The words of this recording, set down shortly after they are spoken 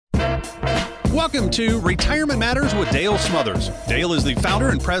Welcome to Retirement Matters with Dale Smothers. Dale is the founder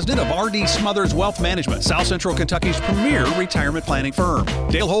and president of R.D. Smothers Wealth Management, South Central Kentucky's premier retirement planning firm.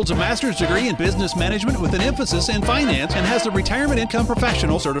 Dale holds a master's degree in business management with an emphasis in finance and has the Retirement Income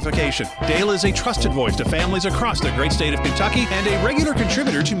Professional certification. Dale is a trusted voice to families across the great state of Kentucky and a regular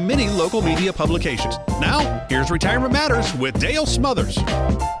contributor to many local media publications. Now, here's Retirement Matters with Dale Smothers.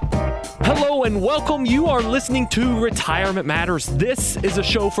 Hello and welcome. You are listening to Retirement Matters. This is a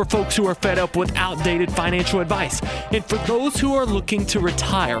show for folks who are fed up with outdated financial advice and for those who are looking to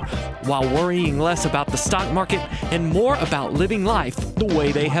retire while worrying less about the stock market and more about living life the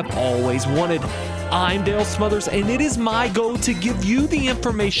way they have always wanted. I'm Dale Smothers, and it is my goal to give you the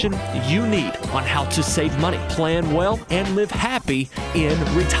information you need on how to save money, plan well, and live happy in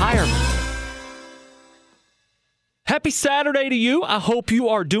retirement. Happy Saturday to you. I hope you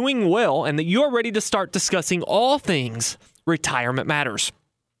are doing well and that you are ready to start discussing all things retirement matters.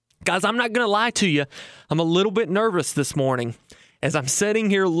 Guys, I'm not going to lie to you. I'm a little bit nervous this morning as I'm sitting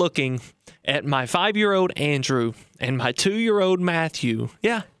here looking at my 5-year-old Andrew and my 2-year-old Matthew.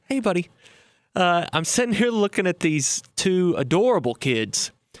 Yeah, hey, buddy. I'm sitting here looking at these two adorable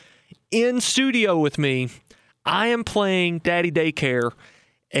kids in studio with me. I am playing Daddy Daycare.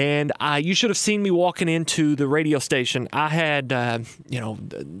 And you should have seen me walking into the radio station. I had, the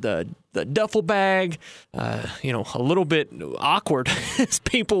duffel bag, a little bit awkward as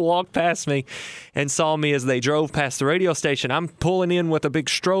people walked past me and saw me as they drove past the radio station. I'm pulling in with a big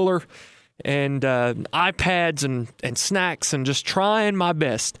stroller and iPads and snacks and just trying my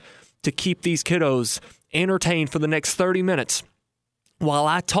best to keep these kiddos entertained for the next 30 minutes while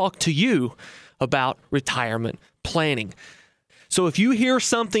I talk to you about retirement planning. So if you hear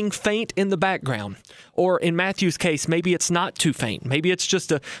something faint in the background, or in Matthew's case, maybe it's not too faint, maybe it's just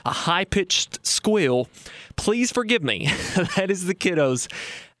a high-pitched squeal, please forgive me. That is the kiddos.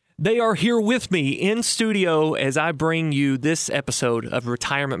 They are here with me in studio as I bring you this episode of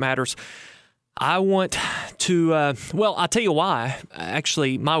Retirement Matters. I want to, I'll tell you why.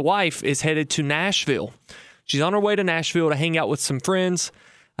 Actually, my wife is headed to Nashville. She's on her way to Nashville to hang out with some friends.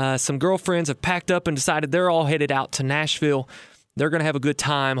 Some girlfriends have packed up and decided they're all headed out to Nashville. They're going to have a good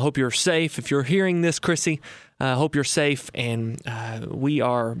time. Hope you're safe. If you're hearing this, Chrissy, hope you're safe. And we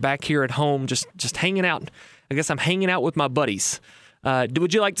are back here at home just hanging out. I guess I'm hanging out with my buddies.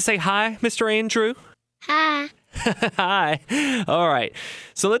 Would you like to say hi, Mr. Andrew? Hi. Hi. All right.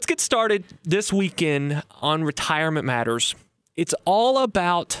 So let's get started this weekend on Retirement Matters. It's all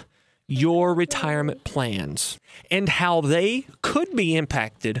about your retirement plans and how they could be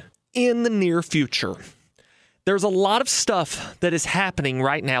impacted in the near future. There's a lot of stuff that is happening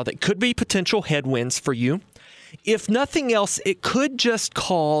right now that could be potential headwinds for you. If nothing else, it could just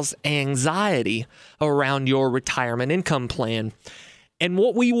cause anxiety around your retirement income plan. And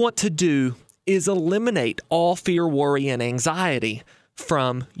what we want to do is eliminate all fear, worry, and anxiety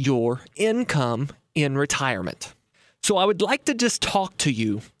from your income in retirement. So I would like to just talk to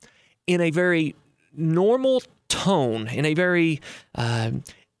you in a very normal tone, in a very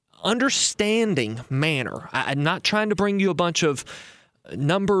understanding manner. I'm not trying to bring you a bunch of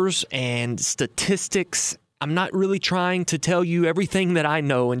numbers and statistics. I'm not really trying to tell you everything that I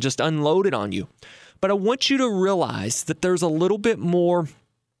know and just unload it on you. But I want you to realize that there's a little bit more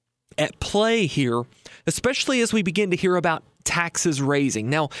at play here, especially as we begin to hear about taxes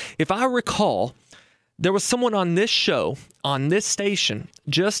raising. Now, if I recall, there was someone on this show, on this station,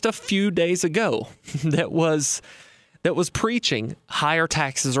 just a few days ago that was preaching higher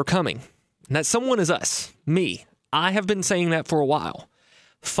taxes are coming. And that someone is us, me. I have been saying that for a while.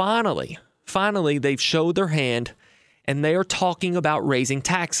 Finally, they've showed their hand and they are talking about raising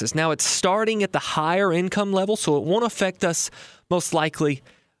taxes. Now, it's starting at the higher income level, so it won't affect us most likely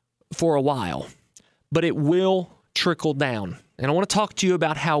for a while, but it will trickle down. And I want to talk to you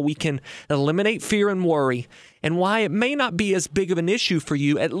about how we can eliminate fear and worry and why it may not be as big of an issue for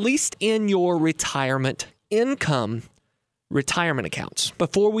you, at least in your retirement income retirement accounts.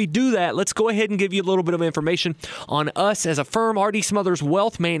 Before we do that, let's go ahead and give you a little bit of information on us as a firm, R.D. Smothers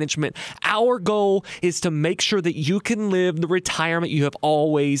Wealth Management. Our goal is to make sure that you can live the retirement you have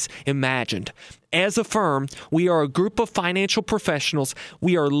always imagined. As a firm, we are a group of financial professionals.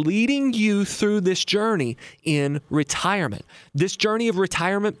 We are leading you through this journey in retirement. This journey of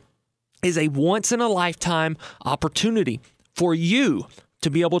retirement is a once-in-a-lifetime opportunity for you, to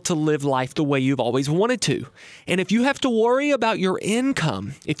be able to live life the way you've always wanted to. And if you have to worry about your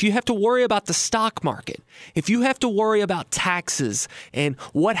income, if you have to worry about the stock market, if you have to worry about taxes and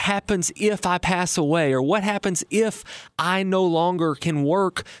what happens if I pass away, or what happens if I no longer can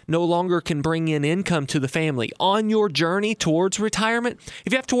work, no longer can bring in income to the family on your journey towards retirement,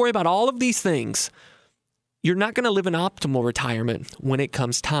 if you have to worry about all of these things, you're not going to live an optimal retirement when it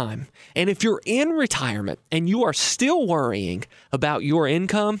comes time. And if you're in retirement and you are still worrying about your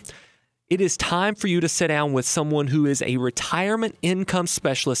income, it is time for you to sit down with someone who is a retirement income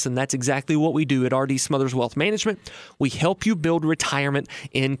specialist, and that's exactly what we do at RD Smothers Wealth Management. We help you build retirement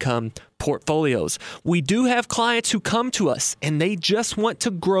income portfolios. We do have clients who come to us and they just want to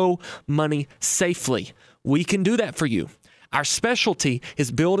grow money safely. We can do that for you. Our specialty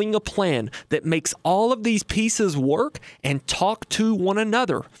is building a plan that makes all of these pieces work and talk to one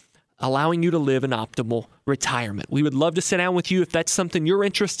another, allowing you to live an optimal retirement. We would love to sit down with you if that's something you're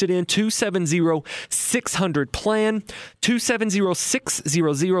interested in. 270-600-PLAN,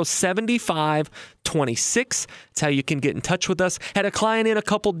 270-600-7526. That's how you can get in touch with us. Had a client in a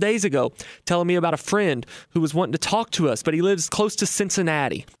couple days ago telling me about a friend who was wanting to talk to us, but he lives close to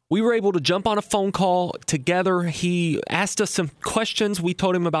Cincinnati. We were able to jump on a phone call together. He asked us some questions. We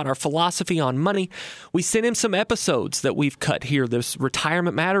told him about our philosophy on money. We sent him some episodes that we've cut here, this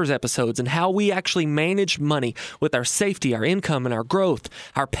Retirement Matters episodes, and how we actually manage money with our safety, our income, and our growth,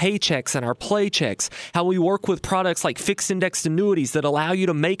 our paychecks and our playchecks, how we work with products like fixed indexed annuities that allow you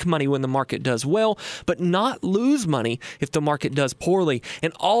to make money when the market does well, but not lose money if the market does poorly.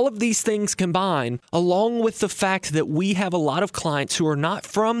 And all of these things combined, along with the fact that we have a lot of clients who are not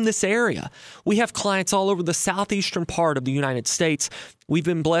from this area. We have clients all over the southeastern part of the United States. We've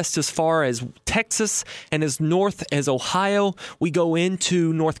been blessed as far as Texas and as north as Ohio. We go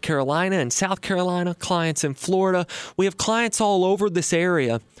into North Carolina and South Carolina, clients in Florida. We have clients all over this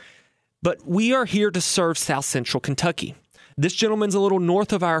area, but we are here to serve South Central Kentucky. This gentleman's a little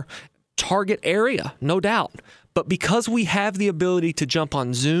north of our target area, no doubt. But because we have the ability to jump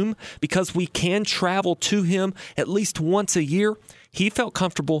on Zoom, because we can travel to him at least once a year, he felt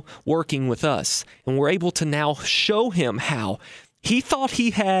comfortable working with us. And we're able to now show him how. He thought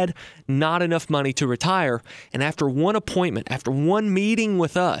he had not enough money to retire, and after one appointment, after one meeting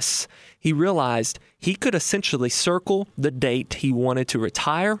with us, he realized he could essentially circle the date he wanted to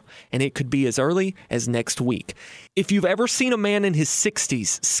retire, and it could be as early as next week. If you've ever seen a man in his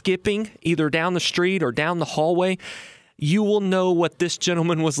 60s skipping either down the street or down the hallway, you will know what this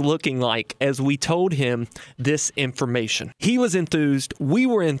gentleman was looking like as we told him this information. He was enthused. We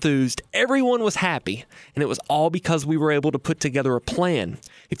were enthused. Everyone was happy. And it was all because we were able to put together a plan.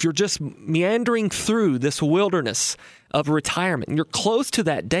 If you're just meandering through this wilderness of retirement and you're close to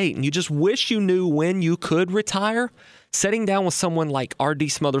that date and you just wish you knew when you could retire, sitting down with someone like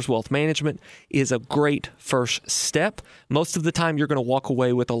RD Smothers Wealth Management is a great first step. Most of the time, you're going to walk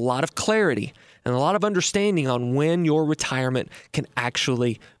away with a lot of clarity and a lot of understanding on when your retirement can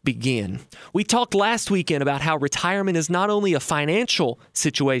actually begin. We talked last weekend about how retirement is not only a financial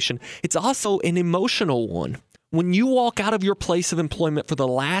situation, it's also an emotional one. When you walk out of your place of employment for the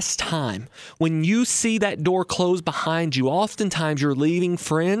last time, when you see that door close behind you, oftentimes you're leaving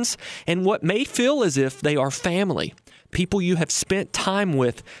friends and what may feel as if they are family, people you have spent time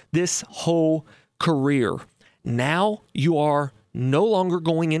with this whole career. Now you are no longer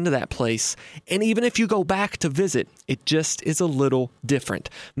going into that place. And even if you go back to visit, it just is a little different.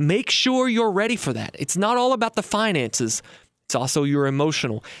 Make sure you're ready for that. It's not all about the finances. It's also your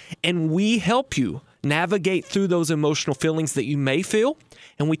emotional. And we help you navigate through those emotional feelings that you may feel.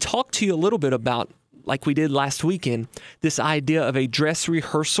 And we talked to you a little bit about, like we did last weekend, this idea of a dress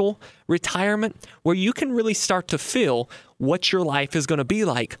rehearsal retirement where you can really start to feel what your life is going to be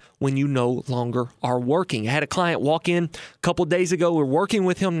like when you no longer are working. I had a client walk in a couple days ago. We're working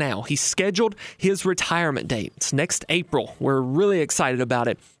with him now. He scheduled his retirement date. It's next April. We're really excited about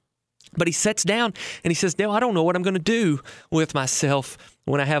it. But he sits down and he says, Dale, I don't know what I'm going to do with myself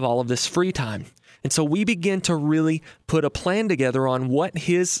when I have all of this free time. And so we begin to really put a plan together on what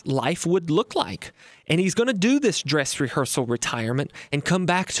his life would look like. And he's going to do this dress rehearsal retirement and come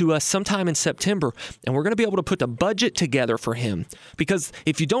back to us sometime in September. And we're going to be able to put a budget together for him. Because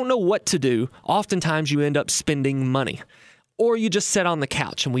if you don't know what to do, oftentimes you end up spending money. Or you just sit on the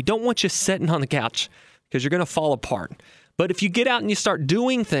couch. And we don't want you sitting on the couch because you're going to fall apart. But if you get out and you start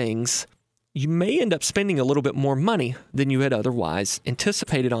doing things, you may end up spending a little bit more money than you had otherwise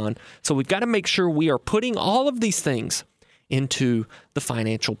anticipated on. So we've got to make sure we are putting all of these things into the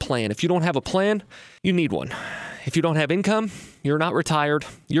financial plan. If you don't have a plan, you need one. If you don't have income, you're not retired.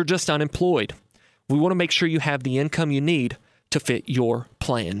 You're just unemployed. We want to make sure you have the income you need to fit your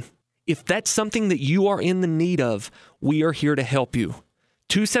plan. If that's something that you are in the need of, we are here to help you.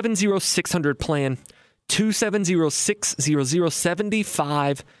 270-600-PLAN,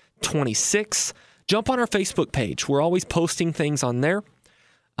 270-600-7526. Jump on our Facebook page. We're always posting things on there.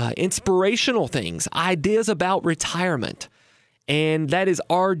 Inspirational things, ideas about retirement. And that is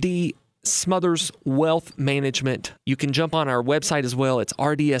R.D. Smothers Wealth Management. You can jump on our website as well. It's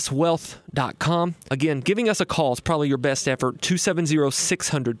rdswealth.com. Again, giving us a call is probably your best effort.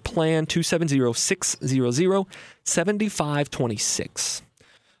 270-600-PLAN, 270-600-7526.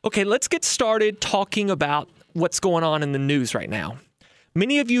 Okay, let's get started talking about what's going on in the news right now.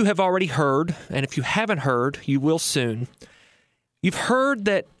 Many of you have already heard, and if you haven't heard, you will soon. You've heard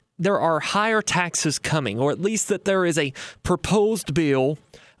that there are higher taxes coming, or at least that there is a proposed bill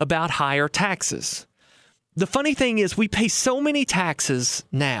about higher taxes. The funny thing is we pay so many taxes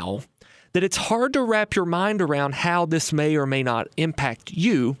now that it's hard to wrap your mind around how this may or may not impact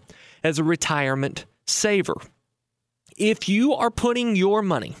you as a retirement saver. If you are putting your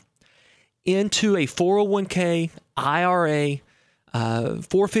money into a 401k, IRA,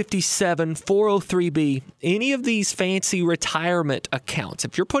 457, 403b, any of these fancy retirement accounts,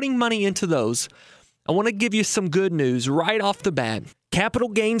 if you're putting money into those, I want to give you some good news right off the bat. Capital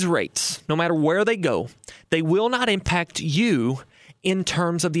gains rates, no matter where they go, they will not impact you in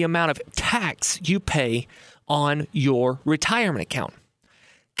terms of the amount of tax you pay on your retirement account.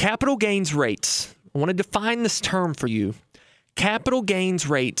 Capital gains rates, I want to define this term for you. Capital gains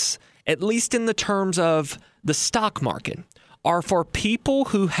rates, at least in the terms of the stock market, are for people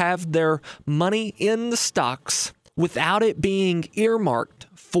who have their money in the stocks without it being earmarked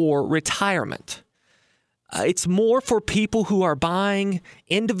for retirement. It's more for people who are buying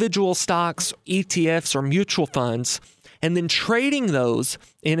individual stocks, ETFs, or mutual funds, and then trading those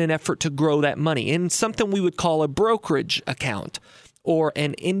in an effort to grow that money in something we would call a brokerage account or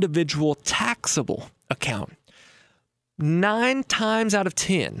an individual taxable account. 9 times out of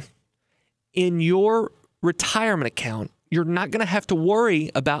 10, in your retirement account, you're not going to have to worry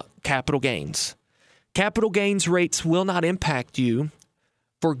about capital gains. Capital gains rates will not impact you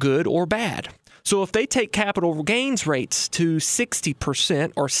for good or bad. So if they take capital gains rates to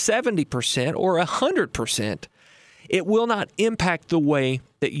 60% or 70% or 100%, it will not impact the way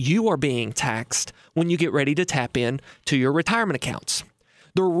that you are being taxed when you get ready to tap in to your retirement accounts.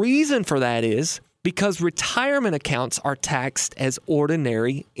 The reason for that is because retirement accounts are taxed as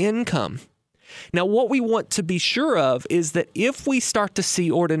ordinary income. Now, what we want to be sure of is that if we start to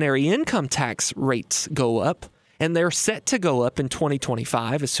see ordinary income tax rates go up, and they're set to go up in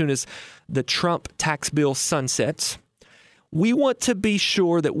 2025 as soon as the Trump tax bill sunsets, we want to be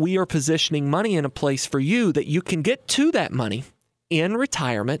sure that we are positioning money in a place for you that you can get to that money in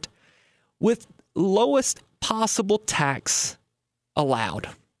retirement with lowest possible tax allowed.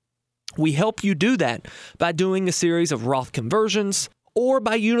 We help you do that by doing a series of Roth conversions, or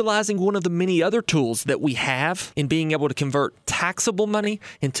by utilizing one of the many other tools that we have in being able to convert taxable money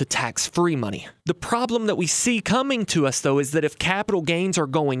into tax-free money. The problem that we see coming to us, though, is that if capital gains are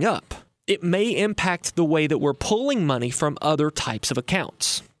going up, it may impact the way that we're pulling money from other types of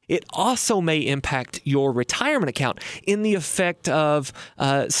accounts. It also may impact your retirement account in the effect of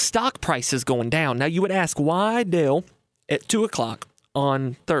stock prices going down. Now, you would ask, why, Dale, at 2 o'clock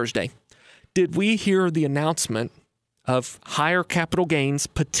on Thursday, did we hear the announcement of higher capital gains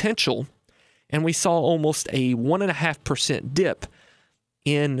potential, and we saw almost a 1.5% dip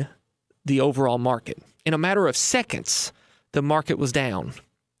in the overall market. In a matter of seconds, the market was down,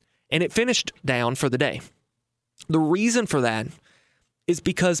 and it finished down for the day. The reason for that is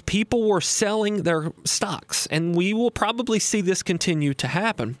because people were selling their stocks, and we will probably see this continue to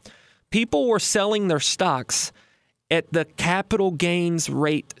happen. People were selling their stocks at the capital gains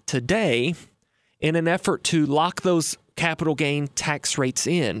rate today in an effort to lock those capital gain tax rates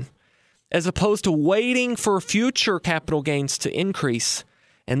in, as opposed to waiting for future capital gains to increase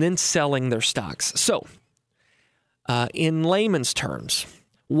and then selling their stocks. So, in layman's terms,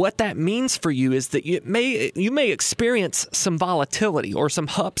 what that means for you is that you may experience some volatility or some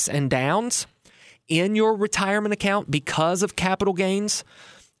ups and downs in your retirement account because of capital gains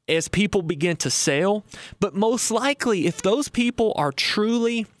as people begin to sell. But most likely, if those people are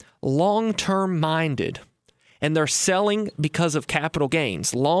truly long-term minded and they're selling because of capital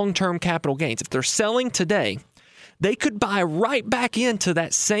gains, long-term capital gains, if they're selling today, they could buy right back into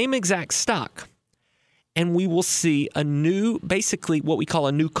that same exact stock. And we will see a new, basically what we call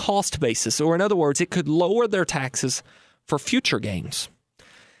a new cost basis, or in other words, it could lower their taxes for future gains.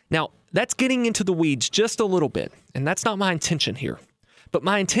 Now, that's getting into the weeds just a little bit, and that's not my intention here. But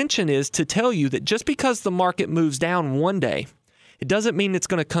my intention is to tell you that just because the market moves down one day it doesn't mean it's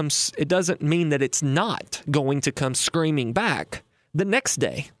going to come. It doesn't mean that it's not going to come screaming back the next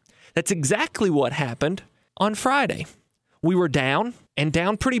day. That's exactly what happened on Friday. We were down and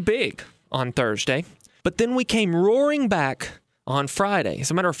down pretty big on Thursday, but then we came roaring back on Friday.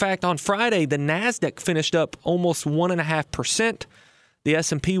 As a matter of fact, on Friday, the NASDAQ finished up almost 1.5%. The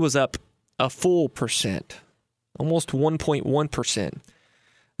S&P was up a full percent, almost 1.1%.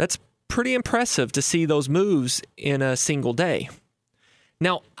 That's pretty impressive to see those moves in a single day.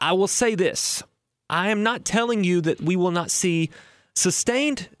 Now, I will say this. I am not telling you that we will not see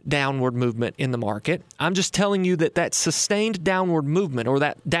sustained downward movement in the market. I'm just telling you that that sustained downward movement, or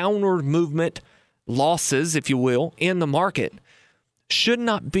that downward movement losses, if you will, in the market should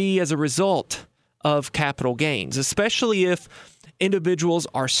not be as a result of capital gains, especially if individuals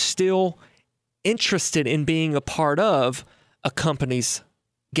are still interested in being a part of a company's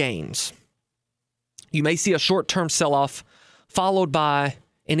gains. You may see a short-term sell-off followed by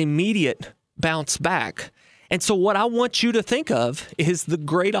an immediate bounce back. And so what I want you to think of is the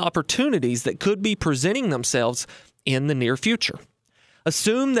great opportunities that could be presenting themselves in the near future.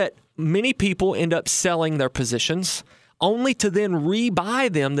 Assume that many people end up selling their positions only to then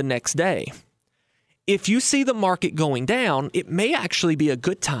rebuy them the next day. If you see the market going down, it may actually be a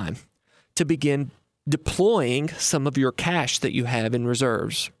good time to begin deploying some of your cash that you have in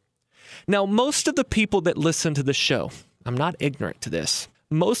reserves. Now, most of the people that listen to the show, I'm not ignorant to this,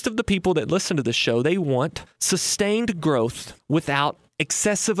 most of the people that listen to the show, they want sustained growth without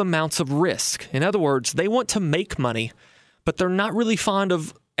excessive amounts of risk. In other words, they want to make money, but they're not really fond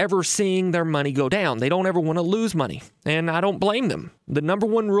of ever seeing their money go down. They don't ever want to lose money, and I don't blame them. The number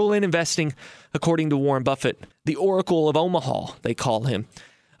one rule in investing, according to Warren Buffett, the Oracle of Omaha, they call him.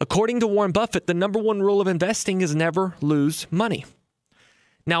 According to Warren Buffett, the number one rule of investing is never lose money.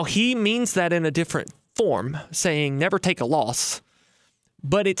 Now, he means that in a different form, saying never take a loss,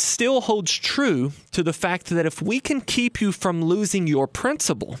 but it still holds true to the fact that if we can keep you from losing your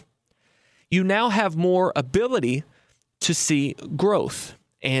principal, you now have more ability to see growth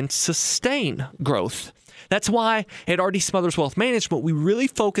and sustain growth. That's why at R.D. Smothers Wealth Management, we really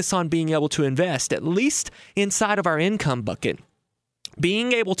focus on being able to invest, at least inside of our income bucket,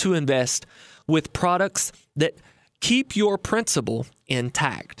 being able to invest with products that keep your principal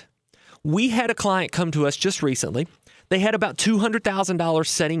intact. We had a client come to us just recently. They had about $200,000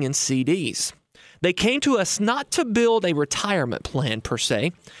 setting in CDs. They came to us not to build a retirement plan per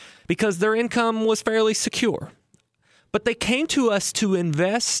se, because their income was fairly secure. But they came to us to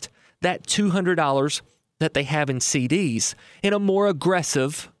invest that $200 that they have in CDs in a more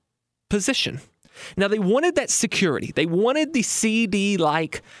aggressive position. Now, they wanted that security. They wanted the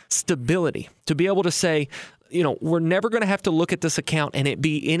CD-like stability to be able to say, you know, we're never going to have to look at this account and it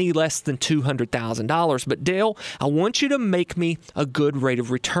be any less than $200,000. But Dale, I want you to make me a good rate of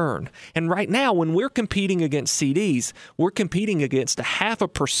return. And right now, when we're competing against CDs, we're competing against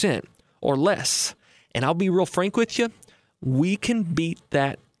 0.5% or less. And I'll be real frank with you, we can beat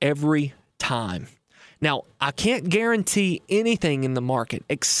that every time. Now, I can't guarantee anything in the market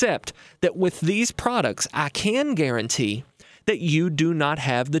except that with these products, I can guarantee that you do not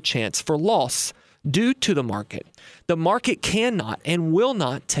have the chance for loss due to the market. The market cannot and will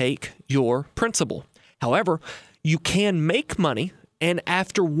not take your principal. However, you can make money, and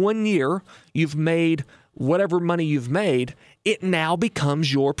after 1 year, you've made whatever money you've made, it now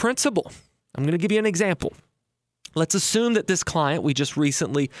becomes your principal. I'm going to give you an example. Let's assume that this client we just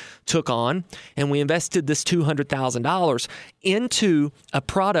recently took on, and we invested this $200,000 into a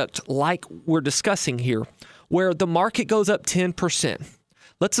product like we're discussing here, where the market goes up 10%.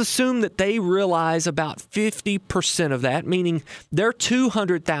 Let's assume that they realize about 50% of that, meaning their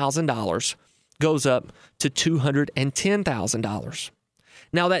 $200,000 goes up to $210,000.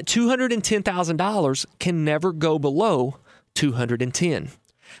 Now, that $210,000 can never go below $210,000.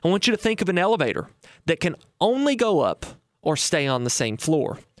 I want you to think of an elevator that can only go up or stay on the same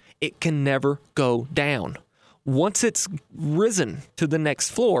floor. It can never go down. Once it's risen to the next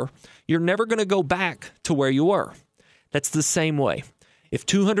floor, you're never going to go back to where you were. That's the same way. If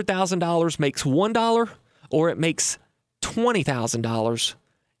 $200,000 makes $1 or it makes $20,000,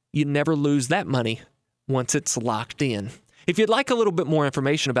 you never lose that money once it's locked in. If you'd like a little bit more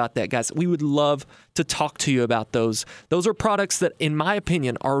information about that, guys, we would love to talk to you about those. Those are products that, in my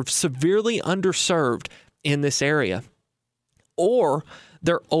opinion, are severely underserved in this area, or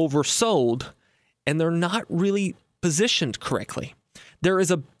they're oversold and they're not really positioned correctly. There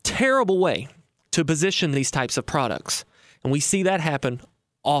is a terrible way to position these types of products, and we see that happen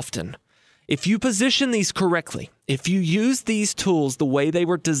often. If you position these correctly, if you use these tools the way they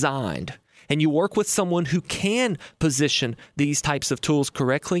were designed, and you work with someone who can position these types of tools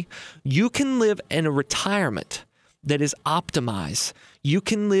correctly, you can live in a retirement that is optimized. You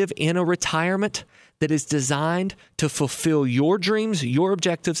can live in a retirement that is designed to fulfill your dreams, your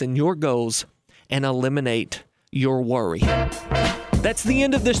objectives, and your goals and eliminate your worry. That's the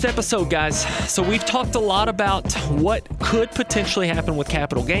end of this episode, guys. So we've talked a lot about what could potentially happen with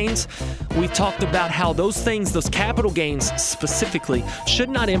capital gains. We've talked about how those things, those capital gains specifically, should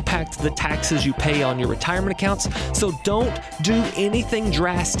not impact the taxes you pay on your retirement accounts. So don't do anything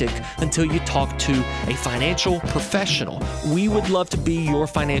drastic until you talk to a financial professional. We would love to be your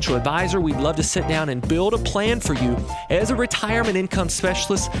financial advisor. We'd love to sit down and build a plan for you. As a retirement income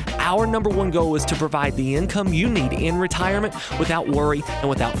specialist, our number one goal is to provide the income you need in retirement without worry and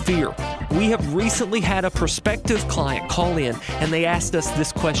without fear. We have recently had a prospective client call in and they asked us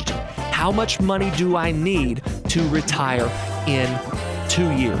this question: how much money do I need to retire in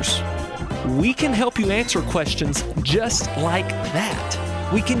 2 years? We can help you answer questions just like that.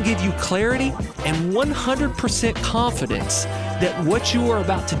 We can give you clarity and 100% confidence that what you are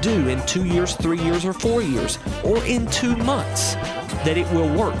about to do in 2 years, 3 years, or 4 years, or in 2 months, that it will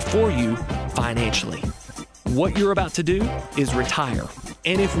work for you financially. What you're about to do is retire.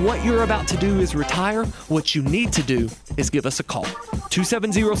 And if what you're about to do is retire, what you need to do is give us a call.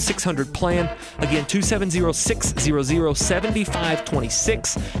 270-600-PLAN. Again,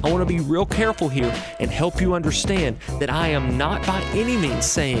 270-600-7526. I want to be real careful here and help you understand that I am not by any means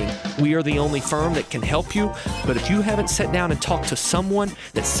saying we are the only firm that can help you. But if you haven't sat down and talked to someone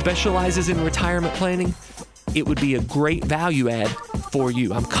that specializes in retirement planning, it would be a great value add for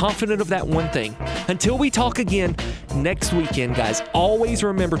you. I'm confident of that one thing. Until we talk again next weekend, guys, always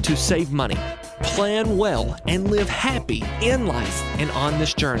remember to save money, plan well, and live happy in life and on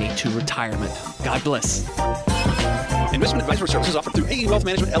this journey to retirement. God bless. Investment advisory services offered through AE Wealth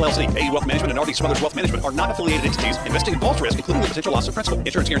Management, LLC. AE Wealth Management and RD Smothers Wealth Management are not affiliated entities. Investing involves risk, including the potential loss of principal.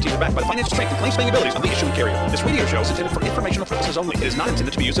 Insurance guarantees are backed by the financial strength and claims-paying abilities of the issuing carrier. This radio show is intended for informational purposes only. It is not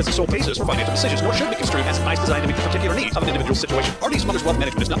intended to be used as the sole basis for financial decisions, nor should be construed as advice designed to meet the particular needs of an individual situation. RD Smothers Wealth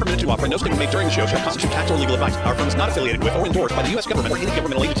Management is not permitted to offer, and no statement made during the show shall constitute tax or legal advice. Our firm is not affiliated with or endorsed by the U.S. government or any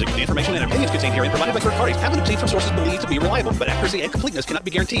governmental agency. The information and opinions contained herein provided by third parties have been obtained from sources believed to be reliable, but accuracy and completeness cannot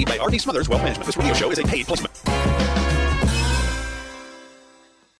be guaranteed by RD Smothers Wealth Management. This radio show is a paid placement.